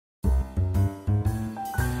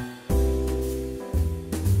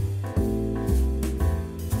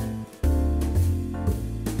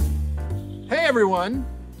everyone,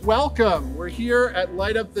 welcome. We're here at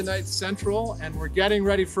Light Up the Night Central and we're getting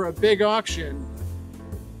ready for a big auction.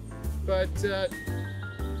 But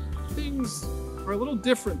things are a little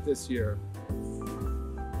different this year.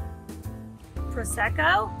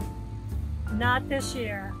 Prosecco? Not this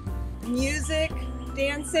year. Music,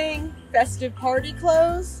 dancing, festive party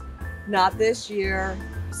clothes? Not this year.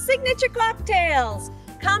 Signature cocktails!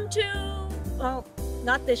 Come to... oh,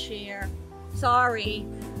 not this year. Sorry.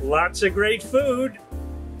 Lots of great food.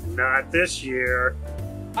 Not this year.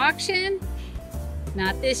 Auction?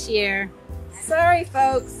 Not this year. Sorry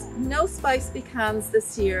folks, no spice pecans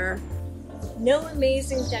this year. No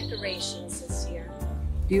amazing decorations this year.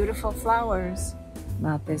 Beautiful flowers?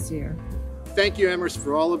 Not this year. Thank you, Amherst,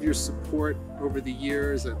 for all of your support over the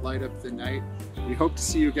years at Light Up the Night. We hope to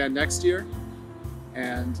see you again next year.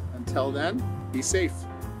 And until then, be safe.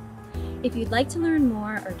 If you'd like to learn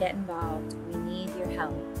more or get involved, we need your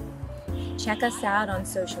help. Check us out on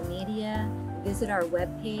social media, visit our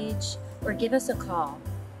webpage, or give us a call.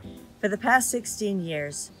 For the past 16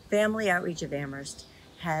 years, Family Outreach of Amherst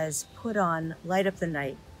has put on Light Up the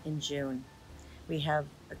Night in June. We have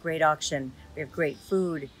a great auction, we have great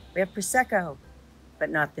food, we have Prosecco, but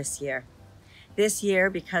not this year. This year,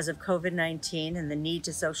 because of COVID-19 and the need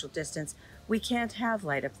to social distance, we can't have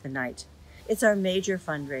Light Up the Night. It's our major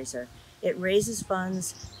fundraiser. It raises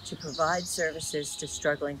funds to provide services to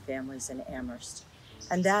struggling families in Amherst.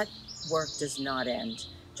 And that work does not end.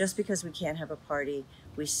 Just because we can't have a party,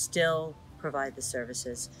 we still provide the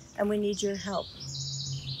services, and we need your help.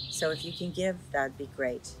 So if you can give, that'd be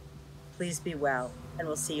great. Please be well, and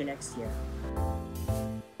we'll see you next year.